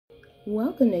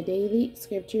Welcome to Daily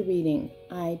Scripture Reading.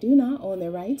 I do not own the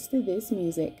rights to this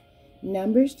music.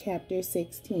 Numbers chapter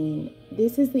 16.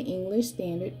 This is the English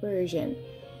Standard Version.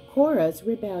 Korah's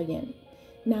Rebellion.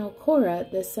 Now Korah,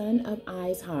 the son of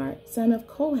Izhar, son of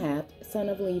Kohath, son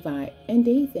of Levi, and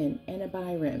Dathan and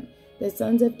Abiram, the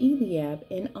sons of Eliab,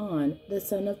 and On, the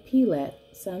son of Peleth,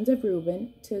 sons of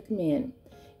Reuben, took men.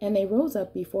 And they rose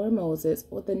up before Moses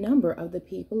with the number of the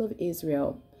people of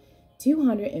Israel,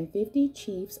 250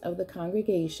 chiefs of the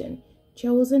congregation,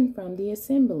 chosen from the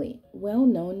assembly,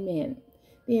 well-known men.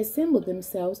 They assembled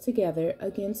themselves together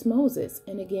against Moses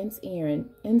and against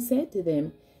Aaron, and said to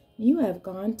them, "You have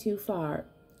gone too far,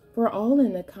 for all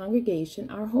in the congregation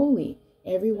are holy,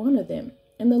 every one of them,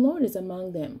 and the Lord is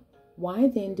among them. Why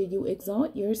then do you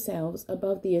exalt yourselves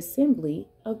above the assembly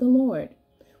of the Lord?"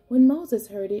 When Moses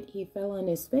heard it, he fell on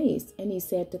his face, and he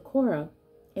said to Korah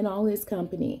and all his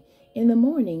company, "In the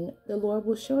morning the Lord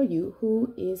will show you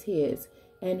who is his,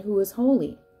 and who is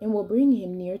holy, and will bring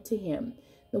him near to him.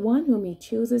 The one whom he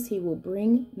chooses he will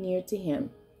bring near to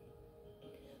him.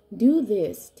 Do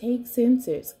this, take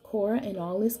censers, Korah and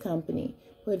all his company,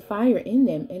 put fire in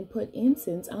them, and put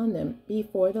incense on them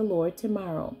before the Lord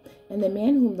tomorrow. And the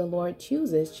man whom the Lord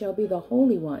chooses shall be the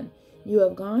Holy One. You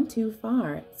have gone too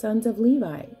far, sons of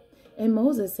Levi." And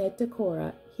Moses said to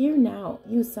Korah, "Hear now,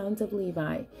 you sons of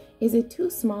Levi, is it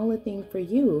too small a thing for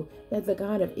you that the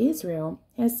God of Israel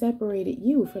has separated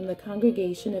you from the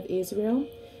congregation of Israel,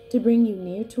 to bring you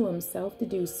near to himself to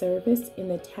do service in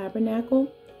the tabernacle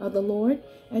of the Lord,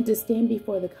 and to stand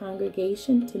before the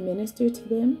congregation to minister to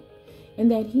them? And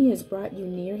that he has brought you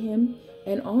near him,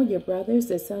 and all your brothers,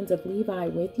 the sons of Levi,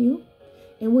 with you?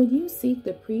 And would you seek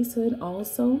the priesthood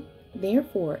also?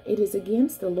 Therefore it is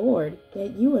against the Lord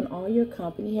that you and all your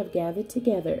company have gathered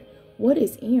together. What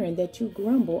is Aaron that you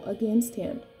grumble against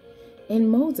him?"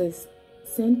 And Moses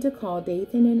sent to call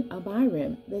Dathan and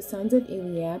Abiram, the sons of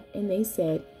Eliab, and they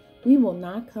said, "We will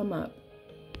not come up.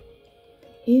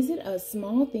 Is it a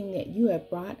small thing that you have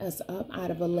brought us up out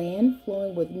of a land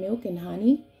flowing with milk and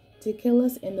honey, to kill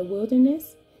us in the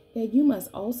wilderness, that you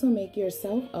must also make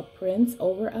yourself a prince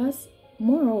over us?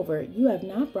 Moreover, you have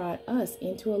not brought us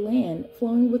into a land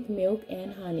flowing with milk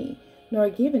and honey,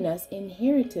 nor given us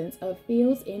inheritance of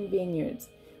fields and vineyards.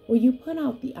 Will you put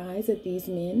out the eyes of these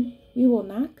men? We will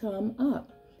not come up."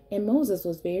 And Moses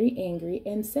was very angry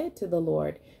and said to the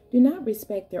Lord, "Do not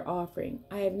respect their offering.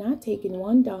 I have not taken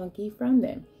one donkey from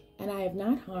them, and I have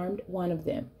not harmed one of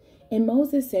them." And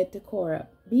Moses said to Korah,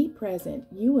 "Be present,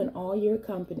 you and all your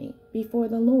company, before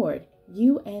the Lord,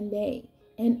 you and they,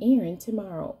 and Aaron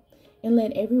tomorrow. And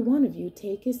let every one of you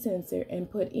take his censer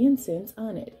and put incense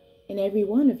on it. And every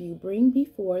one of you bring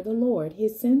before the Lord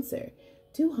his censer,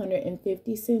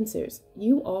 250 censers,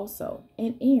 you also,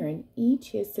 and Aaron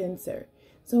each his censer."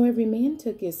 So every man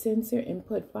took his censer and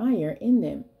put fire in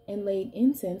them, and laid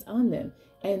incense on them,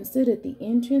 and stood at the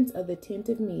entrance of the tent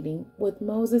of meeting with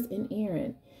Moses and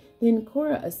Aaron. Then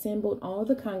Korah assembled all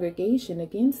the congregation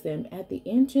against them at the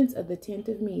entrance of the tent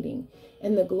of meeting,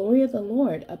 and the glory of the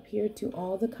Lord appeared to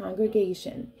all the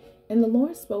congregation. And the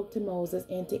Lord spoke to Moses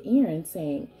and to Aaron,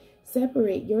 saying,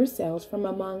 "Separate yourselves from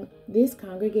among this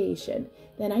congregation,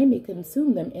 that I may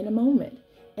consume them in a moment."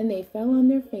 And they fell on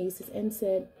their faces and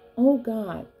said, "O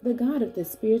God, the God of the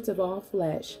spirits of all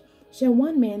flesh, shall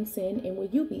one man sin, and will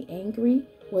you be angry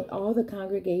with all the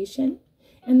congregation?"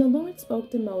 And the Lord spoke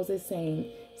to Moses, saying,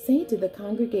 "Say to the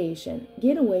congregation,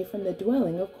 get away from the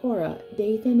dwelling of Korah,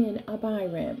 Dathan, and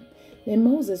Abiram." Then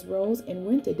Moses rose and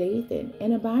went to Dathan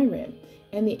and Abiram,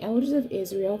 and the elders of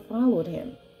Israel followed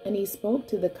him. And he spoke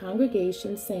to the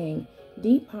congregation, saying,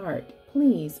 "Depart,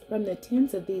 please, from the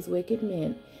tents of these wicked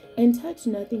men, and touch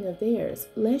nothing of theirs,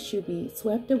 lest you be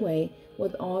swept away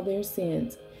with all their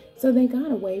sins." So they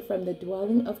got away from the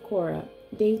dwelling of Korah,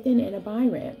 Dathan, and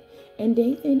Abiram. And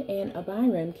Dathan and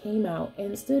Abiram came out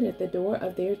and stood at the door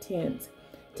of their tents,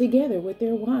 together with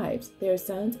their wives, their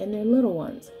sons, and their little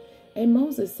ones. And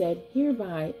Moses said,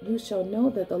 "Hereby you shall know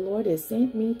that the Lord has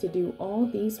sent me to do all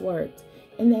these works,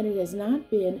 and that it has not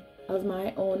been of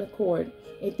my own accord.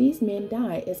 If these men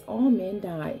die as all men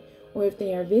die, or if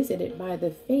they are visited by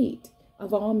the fate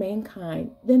of all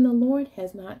mankind, then the Lord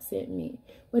has not sent me.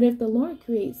 But if the Lord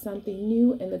creates something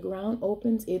new, and the ground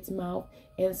opens its mouth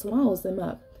and swallows them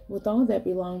up with all that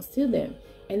belongs to them,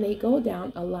 and they go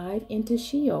down alive into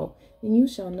Sheol, then you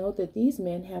shall know that these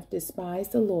men have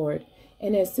despised the Lord."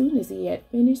 And as soon as he had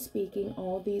finished speaking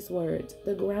all these words,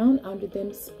 the ground under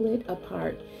them split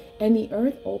apart, and the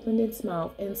earth opened its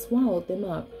mouth and swallowed them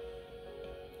up.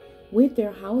 with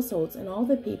their households and all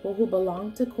the people who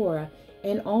belonged to Korah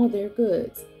and all their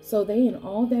goods. So they and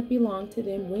all that belonged to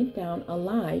them went down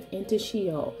alive into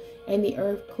Sheol, and the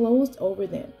earth closed over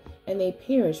them, and they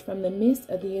perished from the midst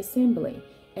of the assembly.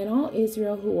 And all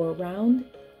Israel who were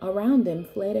around them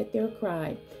fled at their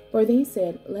cry, for they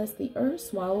said, lest the earth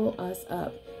swallow us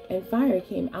up. And fire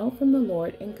came out from the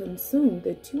Lord and consumed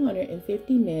the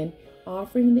 250 men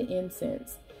offering the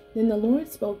incense. Then the Lord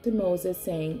spoke to Moses,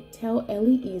 saying, Tell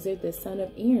Eleazar the son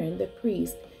of Aaron the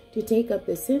priest to take up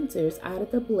the censers out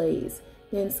of the blaze,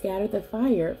 then scatter the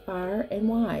fire far and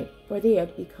wide, for they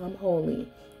have become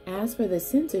holy. As for the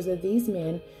censers of these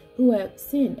men who have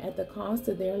sinned at the cost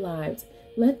of their lives,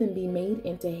 let them be made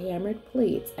into hammered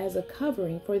plates as a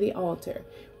covering for the altar,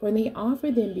 for they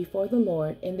offered them before the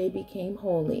Lord, and they became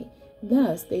holy.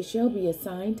 Thus they shall be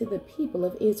assigned to the people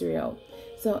of Israel.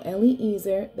 So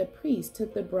Eleazar the priest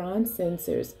took the bronze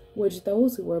censers, which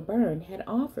those who were burned had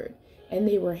offered, and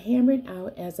they were hammered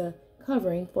out as a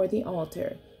covering for the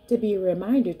altar, to be a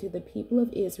reminder to the people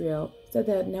of Israel, so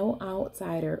that no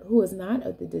outsider who is not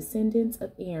of the descendants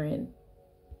of Aaron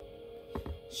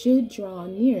should draw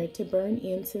near to burn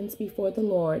incense before the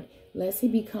Lord, lest he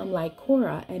become like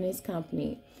Korah and his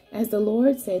company, as the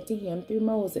Lord said to him through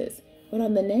Moses. But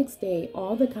on the next day,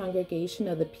 all the congregation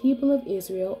of the people of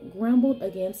Israel grumbled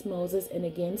against Moses and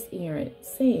against Aaron,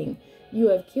 saying, You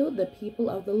have killed the people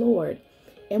of the Lord.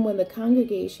 And when the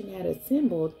congregation had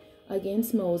assembled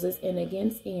against Moses and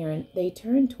against Aaron, they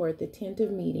turned toward the tent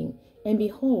of meeting. And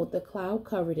behold, the cloud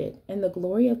covered it, and the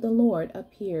glory of the Lord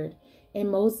appeared. And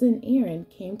Moses and Aaron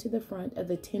came to the front of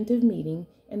the tent of meeting,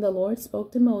 and the Lord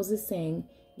spoke to Moses, saying,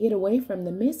 Get away from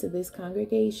the midst of this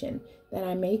congregation, that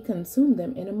I may consume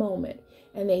them in a moment.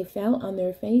 And they fell on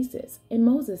their faces. And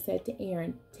Moses said to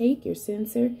Aaron, Take your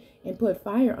censer, and put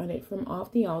fire on it from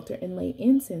off the altar, and lay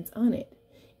incense on it,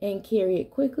 and carry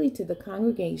it quickly to the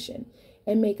congregation,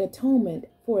 and make atonement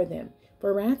for them.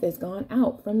 For wrath is gone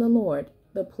out from the Lord.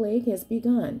 The plague has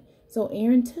begun. So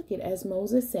Aaron took it as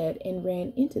Moses said, and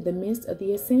ran into the midst of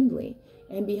the assembly.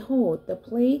 And behold, the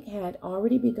plague had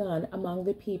already begun among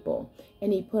the people.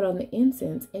 And he put on the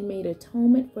incense, and made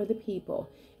atonement for the people.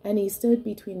 And he stood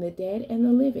between the dead and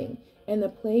the living, and the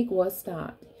plague was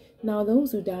stopped. Now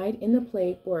those who died in the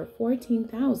plague were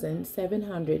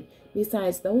 14,700,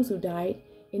 besides those who died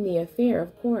in the affair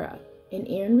of Korah. And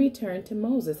Aaron returned to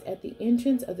Moses at the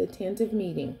entrance of the tent of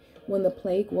meeting, when the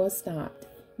plague was stopped.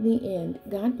 The end.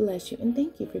 God bless you, and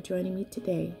thank you for joining me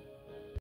today.